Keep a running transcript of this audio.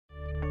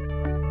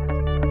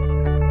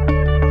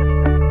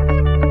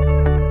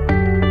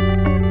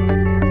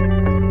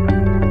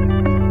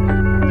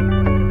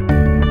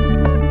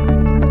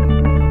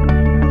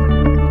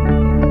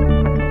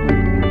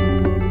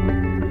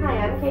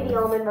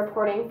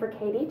for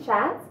Katie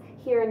Chats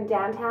here in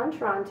downtown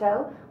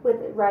Toronto with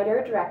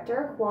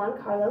writer-director Juan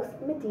Carlos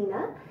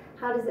Medina.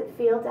 How does it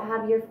feel to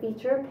have your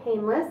feature,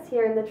 Painless,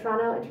 here in the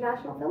Toronto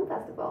International Film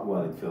Festival?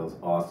 Well, it feels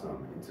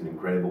awesome. It's an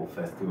incredible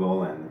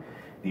festival, and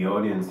the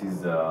audience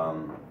is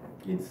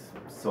it's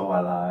so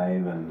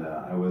alive, and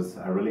I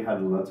really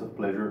had lots of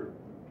pleasure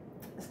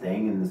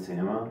staying in the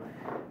cinema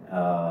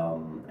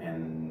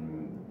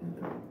and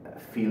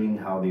feeling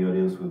how the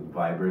audience would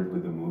vibrate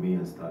with the movie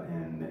and stuff.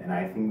 And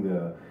I think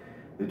the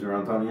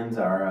Torontonians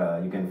are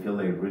you can feel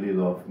they really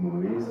love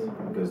movies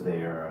because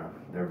they're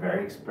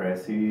very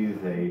expressive.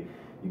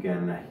 You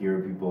can hear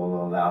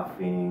people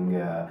laughing,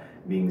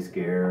 being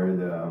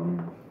scared,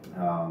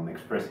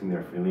 expressing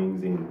their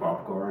feelings in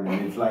popcorn,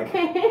 and it's like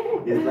they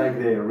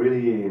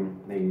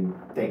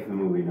take the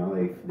movie, you know,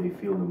 they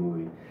feel the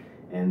movie,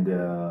 and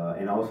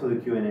also the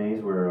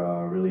Q&As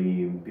were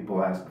really,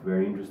 people asked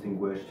very interesting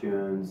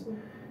questions.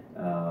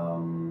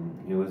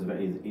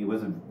 It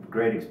was a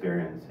great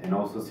experience, and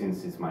also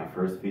since it's my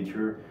first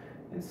feature,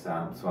 so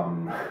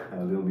I'm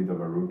a little bit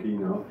of a rookie, you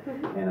know,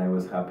 and I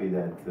was happy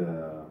that.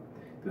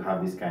 To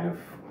have this kind of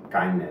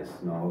kindness,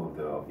 you know,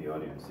 of the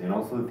audience. And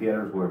also the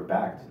theaters were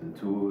packed. The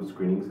 2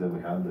 screenings that we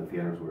had, the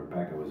theaters were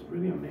packed. I was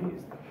really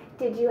amazed.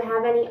 Did you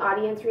have any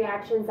audience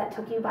reactions that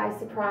took you by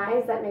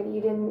surprise that maybe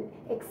you didn't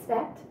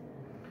expect?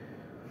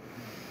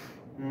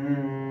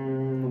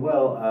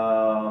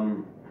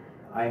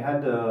 I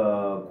had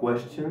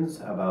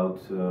questions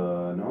about,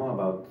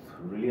 about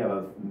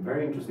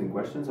very interesting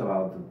questions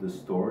about the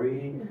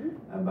story,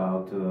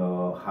 about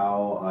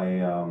how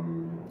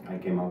I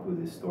came up with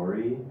this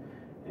story,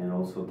 and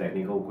also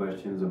technical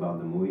questions about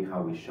the movie,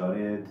 how we shot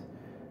it,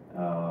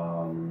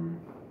 and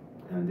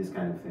these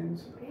kind of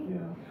things. Great.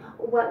 Yeah.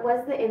 What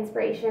was the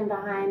inspiration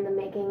behind the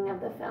making of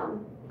the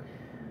film?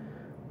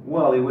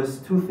 Well, it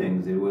was 2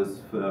 things. It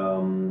was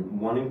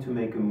wanting to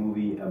make a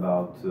movie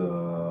about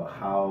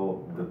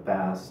how the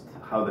past,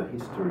 how the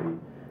history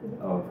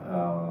of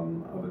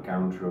a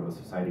country, of a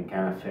society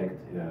can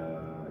affect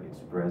its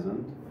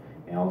present,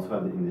 and also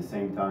in the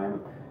same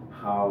time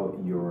how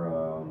your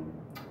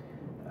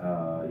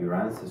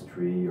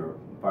ancestry, your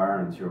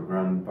parents, your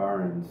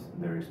grandparents,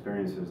 their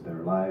experiences,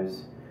 their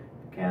lives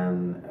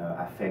can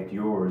affect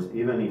yours,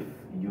 even if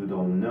you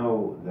don't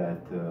know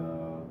that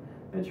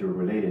that you're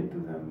related to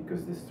them.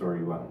 Because this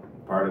story,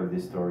 part of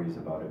this story is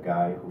about a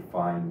guy who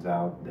finds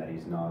out that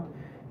he's not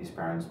his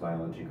parents'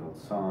 biological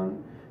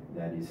son,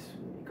 that he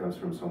comes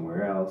from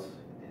somewhere else,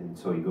 and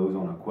so he goes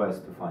on a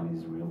quest to find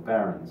his real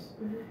parents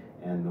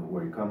and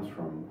where he comes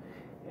from.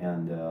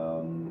 And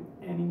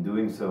in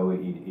doing so,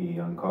 he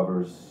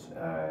uncovers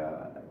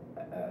a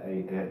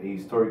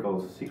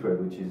historical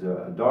secret, which is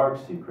a dark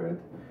secret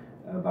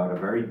about a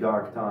very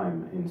dark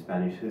time in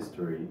Spanish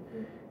history,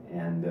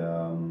 and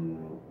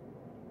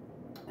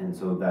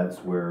so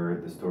that's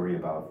where the story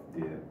about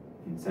the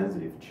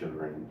insensitive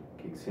children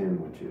kicks in,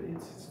 which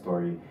it's a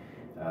story.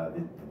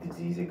 The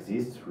disease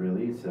exists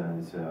really.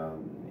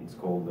 It's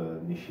called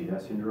Nishida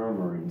syndrome,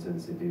 or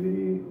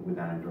insensitivity with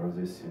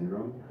anhidrosis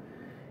syndrome.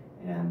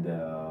 And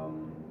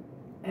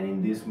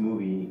in this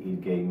movie,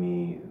 it gave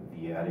me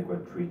the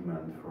adequate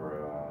treatment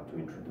for to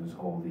introduce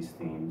all these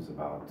themes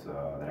about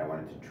that I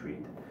wanted to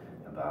treat,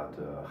 about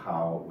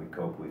how we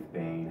cope with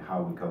pain,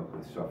 how we cope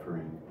with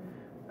suffering,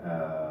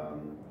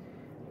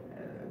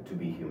 to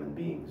be human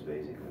beings,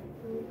 basically.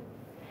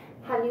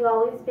 Have you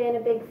always been a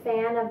big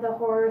fan of the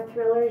horror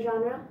thriller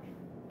genre?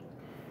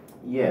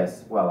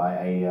 Yes. Well,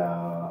 I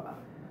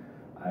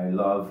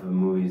love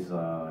movies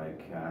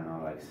like, I don't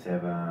know, like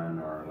Seven,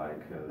 or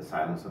like The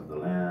Silence of the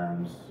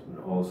Lambs.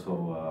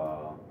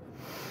 Also,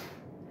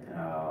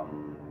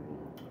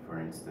 for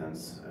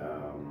instance,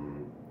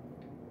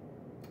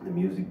 The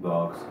Music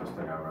Box,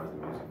 Costa Gavras,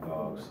 The Music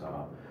Box.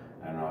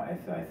 I don't know.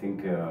 I think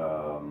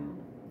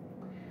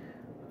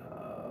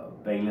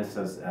Painless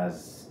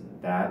has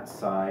that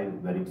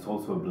side, but it's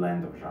also a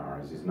blend of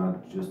genres. It's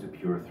not just a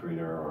pure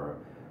thriller or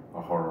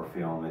a horror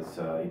film. It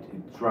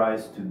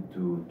tries to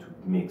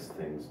mix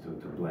things, to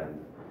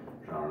blend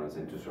genres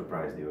and to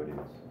surprise the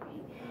audience.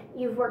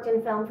 You've worked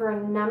in film for a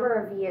number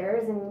of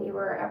years, and you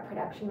were a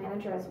production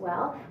manager as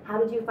well. How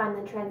did you find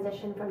the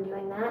transition from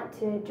doing that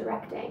to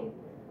directing?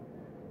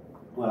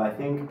 Well, I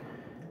think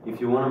if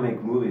you want to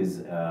make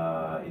movies,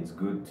 it's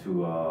good to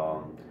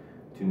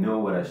know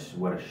what a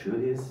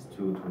shoot is,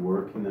 to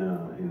work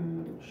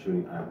in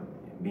shooting.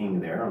 Being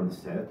there on the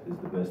set is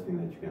the best thing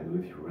that you can do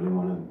if you really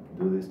want to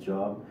do this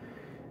job.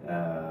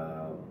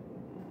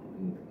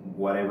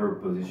 Whatever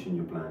position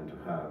you plan to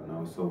have.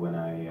 No? So when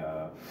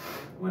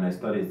I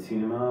studied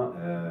cinema,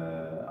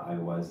 I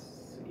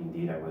was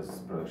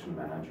production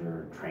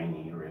manager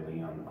trainee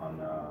really on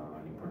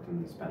an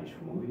important Spanish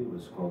movie. It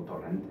was called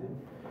Torrente,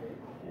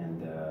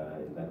 and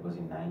that was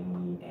in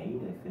 '98,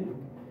 I think.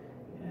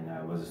 And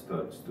I was a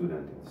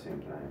student at the same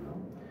time. No?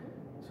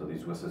 So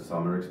this was a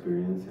summer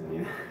experience, and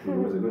it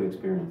was a good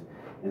experience.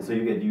 And so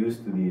you get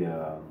used to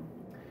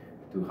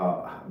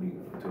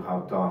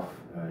how tough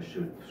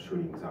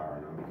shootings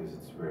are, no? Because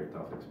it's a very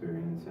tough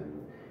experience,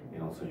 and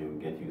also you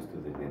get used to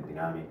the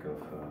dynamic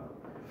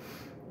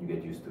you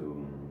get used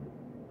to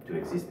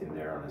existing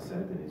there on a set,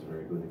 and it's a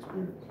very good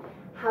experience.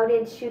 How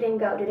did shooting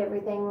go? Did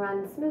everything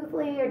run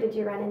smoothly, or did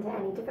you run into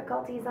any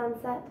difficulties on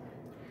set?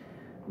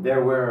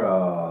 There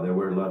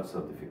were lots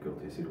of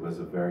difficulties. It was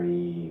a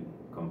very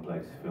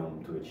complex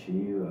film to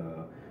achieve,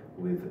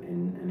 with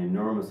an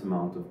enormous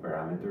amount of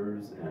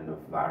parameters and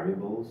of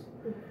variables.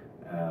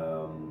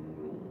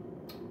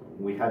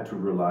 We had to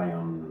rely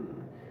on,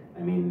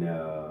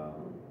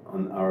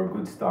 on our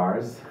good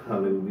stars a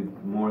little bit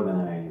more than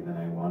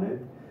I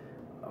wanted.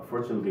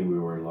 Fortunately, we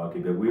were lucky,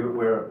 but we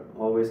were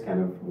always kind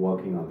of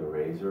walking on the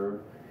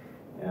razor.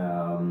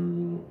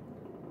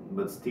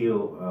 But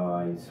still,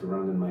 I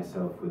surrounded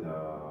myself with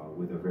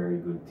a very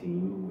good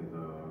team, with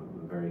a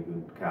very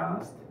good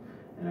cast,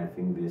 and I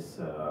think this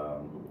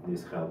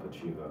helped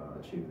achieve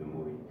the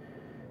movie.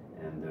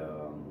 And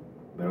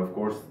but of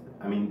course,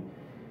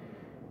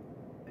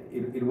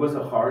 it was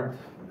a hard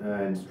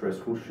and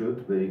stressful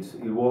shoot, but it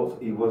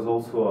was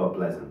also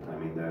pleasant.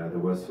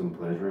 There was some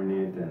pleasure in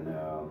it,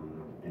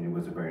 and it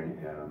was a very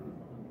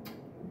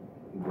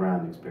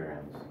grand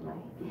experience,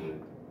 to do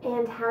it.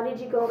 And how did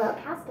you go about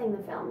casting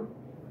the film?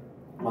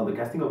 Well, the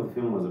casting of the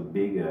film was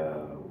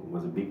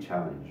a big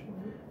challenge,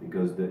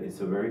 because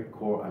it's a very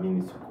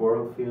it's a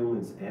choral film,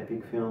 it's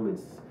epic film,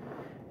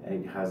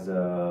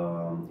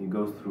 it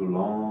goes through a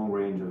long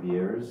range of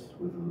years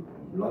with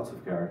lots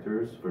of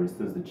characters. For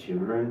instance, the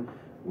children,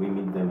 we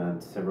meet them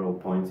at several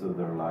points of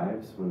their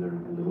lives, when they're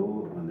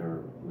little,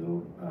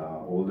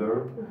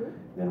 older,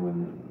 then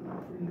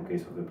in the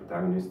case of the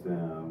protagonist,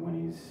 when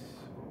he's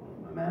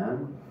a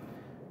man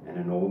and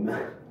an old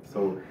man.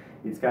 So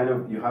it's kind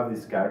of, you have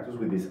these characters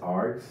with these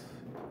arcs,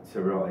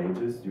 several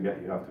ages. You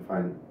have to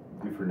find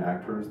different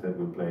actors that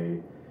will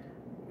play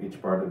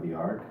each part of the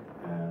arc,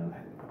 and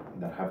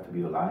that have to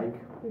be alike.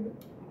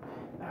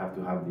 Have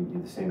to have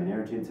the same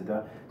energy,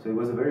 etc. So it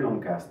was a very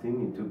long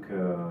casting. It took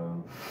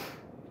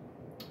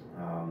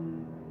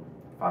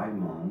 5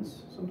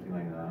 months, something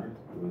like that.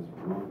 It was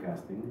long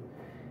casting,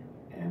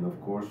 and of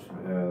course,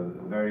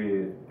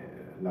 very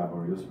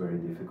laborious, very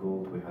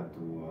difficult. We had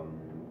to,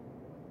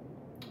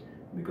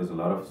 because a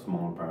lot of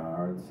small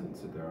parts,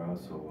 etc.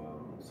 So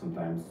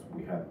sometimes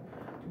we had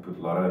to put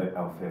a lot of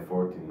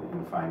effort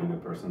in finding a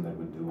person that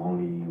would do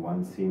only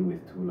one scene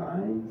with 2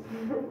 lines,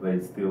 but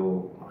it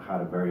still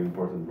had a very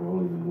important role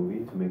in the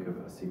movie to make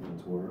a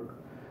sequence work.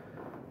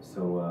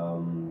 So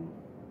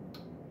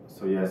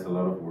yes, a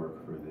lot of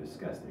work for this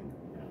casting.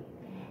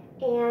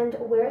 Yeah. And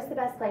where's the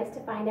best place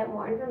to find out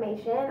more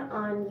information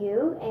on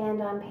you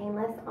and on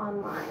Painless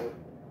online?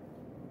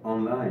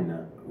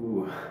 Online?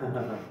 Ooh.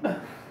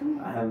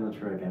 I'm not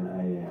sure I can.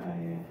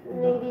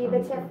 Maybe the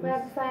Tiff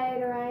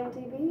website or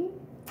IMDb?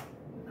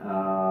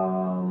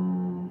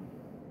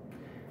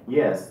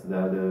 Yes,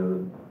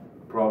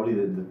 probably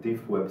the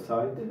Tiff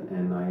website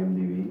and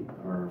IMDb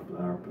are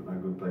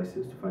good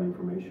places to find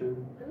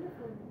information.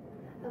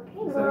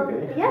 Okay, Is well, that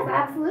okay? yes,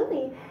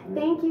 absolutely.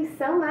 Thank you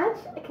so much.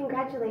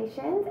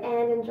 Congratulations,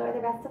 and enjoy the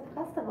rest of the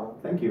festival.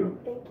 Thank you.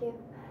 Thank you.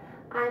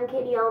 I'm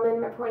Katie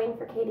Uhlmann reporting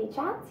for Katie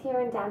Chats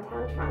here in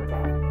downtown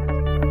Toronto.